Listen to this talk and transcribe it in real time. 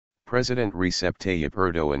President Recep Tayyip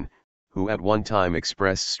Erdoğan, who at one time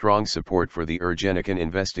expressed strong support for the Ergenekon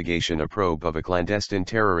investigation, a probe of a clandestine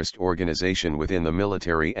terrorist organization within the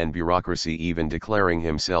military and bureaucracy, even declaring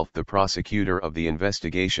himself the prosecutor of the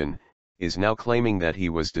investigation, is now claiming that he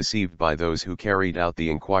was deceived by those who carried out the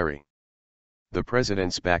inquiry. The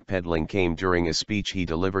president's backpedaling came during a speech he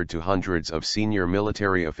delivered to hundreds of senior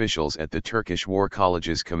military officials at the Turkish War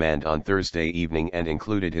Colleges Command on Thursday evening, and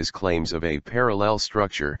included his claims of a parallel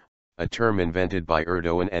structure, a term invented by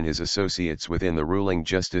Erdoğan and his associates within the ruling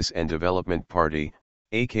Justice and Development Party,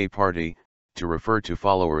 AK Party, to refer to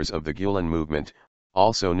followers of the Gülen movement,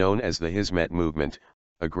 also known as the Hizmet movement,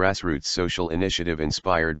 a grassroots social initiative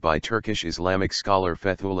inspired by Turkish Islamic scholar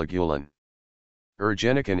Fethullah Gülen.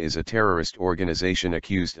 Ergenekon is a terrorist organization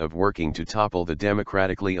accused of working to topple the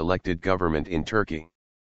democratically elected government in Turkey.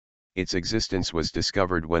 Its existence was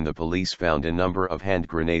discovered when the police found a number of hand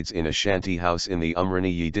grenades in a shanty house in the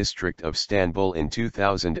Ümraniye district of Istanbul in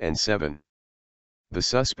 2007. The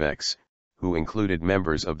suspects, who included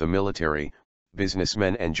members of the military,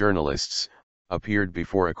 businessmen and journalists, appeared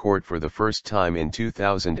before a court for the first time in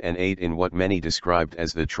 2008 in what many described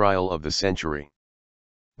as the trial of the century.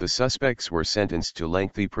 The suspects were sentenced to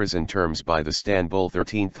lengthy prison terms by the Istanbul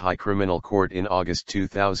 13th High Criminal Court in August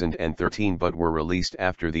 2013, but were released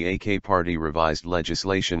after the AK Party revised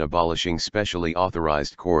legislation abolishing specially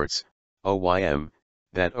authorized courts, OYM,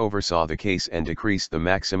 that oversaw the case and decreased the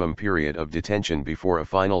maximum period of detention before a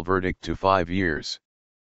final verdict to 5 years.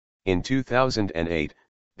 In 2008,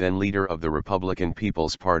 then leader of the Republican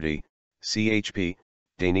People's Party, CHP,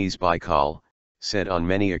 Deniz Baykal, said on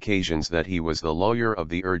many occasions that he was the lawyer of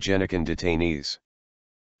the Ergenekon detainees.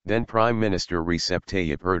 Then Prime Minister Recep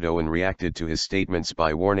Tayyip Erdoğan reacted to his statements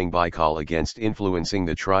by warning Baykal against influencing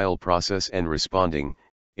the trial process and responding,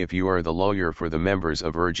 "If you are the lawyer for the members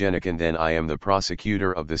of Ergenekon, then I am the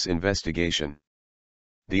prosecutor of this investigation."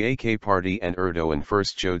 The AK Party and Erdoğan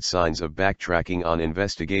first showed signs of backtracking on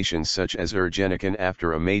investigations such as Ergenekon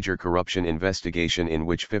after a major corruption investigation in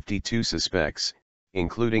which 52 suspects,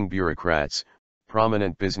 including bureaucrats,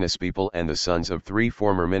 prominent businesspeople and the sons of 3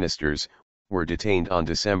 former ministers, were detained on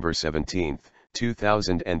December 17,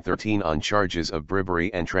 2013 on charges of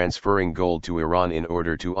bribery and transferring gold to Iran in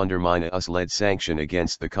order to undermine a US-led sanction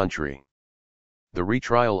against the country. The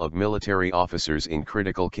retrial of military officers in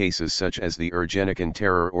critical cases such as the Ergenekon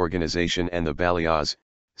terror organization and the Balyaz,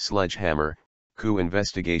 sledgehammer, coup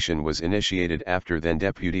investigation was initiated after then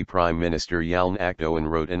Deputy Prime Minister Yalçın Akdoğan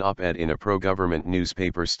wrote an op-ed in a pro-government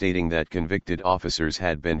newspaper stating that convicted officers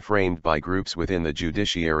had been framed by groups within the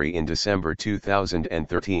judiciary in December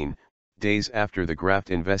 2013, days after the graft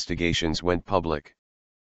investigations went public.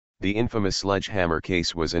 The infamous sledgehammer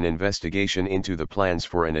case was an investigation into the plans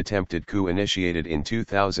for an attempted coup initiated in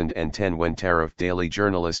 2010 when Taraf Daily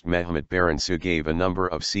journalist Mehmet Baransu gave a number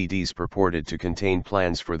of CDs purported to contain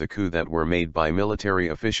plans for the coup that were made by military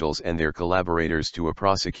officials and their collaborators to a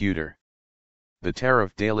prosecutor. The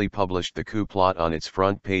Taraf Daily published the coup plot on its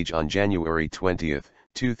front page on January 20,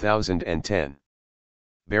 2010.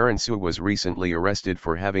 Baransu was recently arrested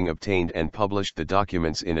for having obtained and published the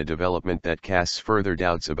documents in a development that casts further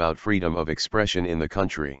doubts about freedom of expression in the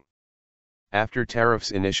country. After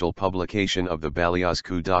Taraf's initial publication of the Balyaz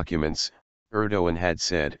coup documents, Erdoğan had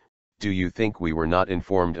said, "Do you think we were not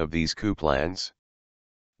informed of these coup plans?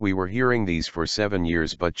 We were hearing these for 7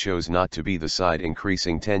 years but chose not to be the side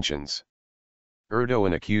increasing tensions."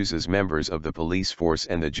 Erdoğan accuses members of the police force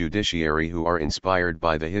and the judiciary who are inspired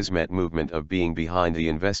by the Hizmet movement of being behind the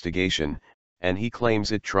investigation, and he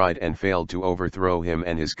claims it tried and failed to overthrow him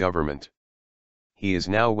and his government. He is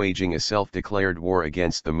now waging a self-declared war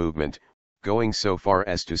against the movement, going so far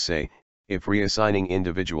as to say, if reassigning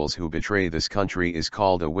individuals who betray this country is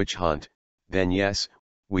called a witch hunt, then yes,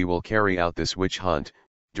 we will carry out this witch hunt.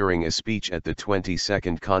 During a speech at the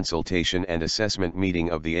 22nd Consultation and Assessment Meeting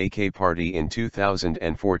of the AK Party in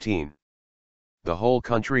 2014. "The whole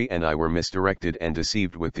country and I were misdirected and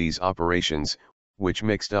deceived with these operations, which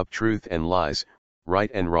mixed up truth and lies, right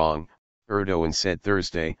and wrong," Erdoğan said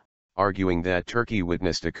Thursday, arguing that Turkey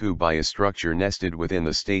witnessed a coup by a structure nested within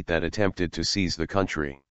the state that attempted to seize the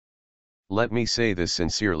country. "Let me say this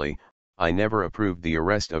sincerely, I never approved the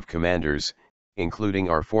arrest of commanders, including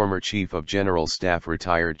our former Chief of General Staff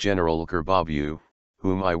retired General Kırbabu,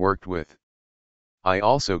 whom I worked with. I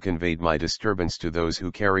also conveyed my disturbance to those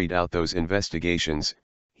who carried out those investigations,"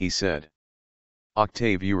 he said.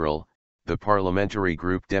 Octave Ural, the parliamentary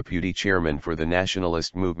group deputy chairman for the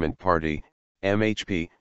Nationalist Movement Party, MHP,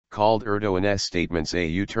 called Erdoğan's statements a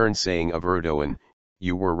U-turn, saying of Erdoğan,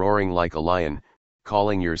 "You were roaring like a lion,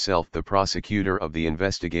 calling yourself the prosecutor of the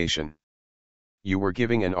investigation." You were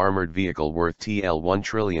giving an armored vehicle worth TL 1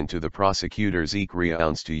 trillion to the prosecutor Recep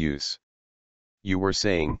Erdoğan to use. You were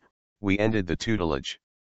saying, we ended the tutelage.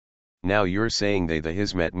 Now you're saying the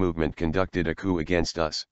Hizmet movement conducted a coup against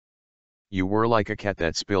us. You were like a cat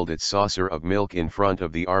that spilled its saucer of milk in front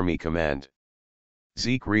of the army command.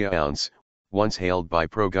 Recep Erdoğan, once hailed by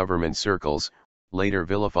pro-government circles, later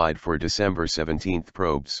vilified for December 17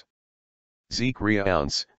 probes. Recep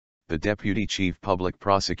Erdoğan, the deputy chief public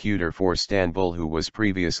prosecutor for Istanbul, who was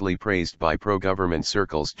previously praised by pro-government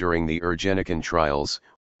circles during the Ergenekon trials,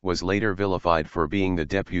 was later vilified for being the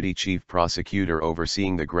deputy chief prosecutor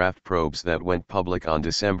overseeing the graft probes that went public on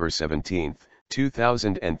December 17,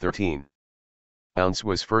 2013. Erdoğan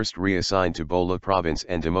was first reassigned to Bolu province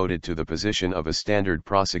and demoted to the position of a standard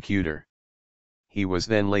prosecutor. He was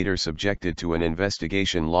then later subjected to an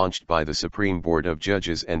investigation launched by the Supreme Board of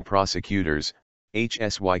Judges and Prosecutors,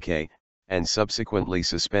 HSYK, and subsequently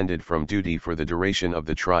suspended from duty for the duration of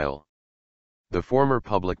the trial. The former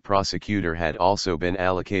public prosecutor had also been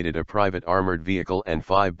allocated a private armored vehicle and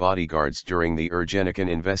 5 bodyguards during the Ergenekon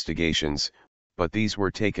investigations, but these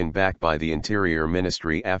were taken back by the Interior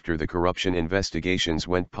Ministry after the corruption investigations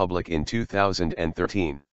went public in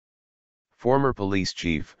 2013. Former police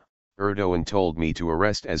chief, Erdoğan told me to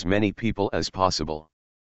arrest as many people as possible.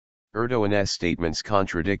 Erdoğan's statements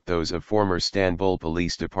contradict those of former Istanbul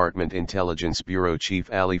Police Department Intelligence Bureau Chief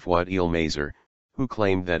Ali Fuat Yılmaz, who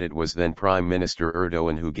claimed that it was then Prime Minister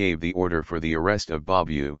Erdoğan who gave the order for the arrest of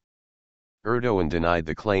Babu. Erdoğan denied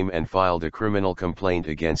the claim and filed a criminal complaint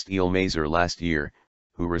against Yılmaz last year,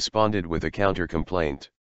 who responded with a counter-complaint.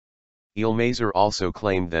 Yılmaz also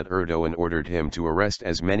claimed that Erdoğan ordered him to arrest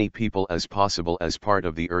as many people as possible as part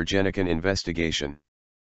of the Ergenekon investigation.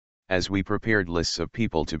 As we prepared lists of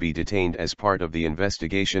people to be detained as part of the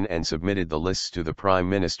investigation and submitted the lists to the Prime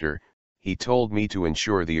Minister, he told me to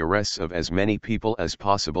ensure the arrests of as many people as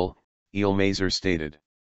possible, Yılmaz stated.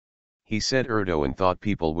 He said Erdoğan thought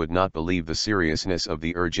people would not believe the seriousness of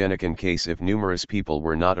the Ergenekon case if numerous people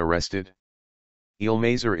were not arrested.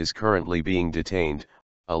 Yılmaz is currently being detained,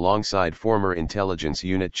 alongside former intelligence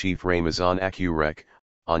unit chief Ramazan Akurek,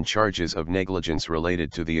 on charges of negligence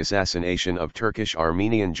related to the assassination of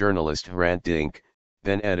Turkish-Armenian journalist Hrant Dink,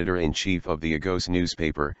 then editor-in-chief of the Agos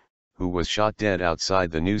newspaper, who was shot dead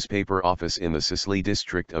outside the newspaper office in the Sisli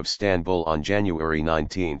district of Istanbul on January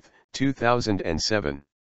 19, 2007.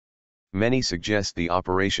 Many suggest the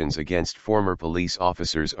operations against former police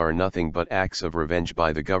officers are nothing but acts of revenge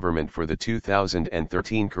by the government for the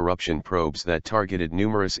 2013 corruption probes that targeted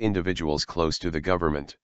numerous individuals close to the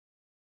government.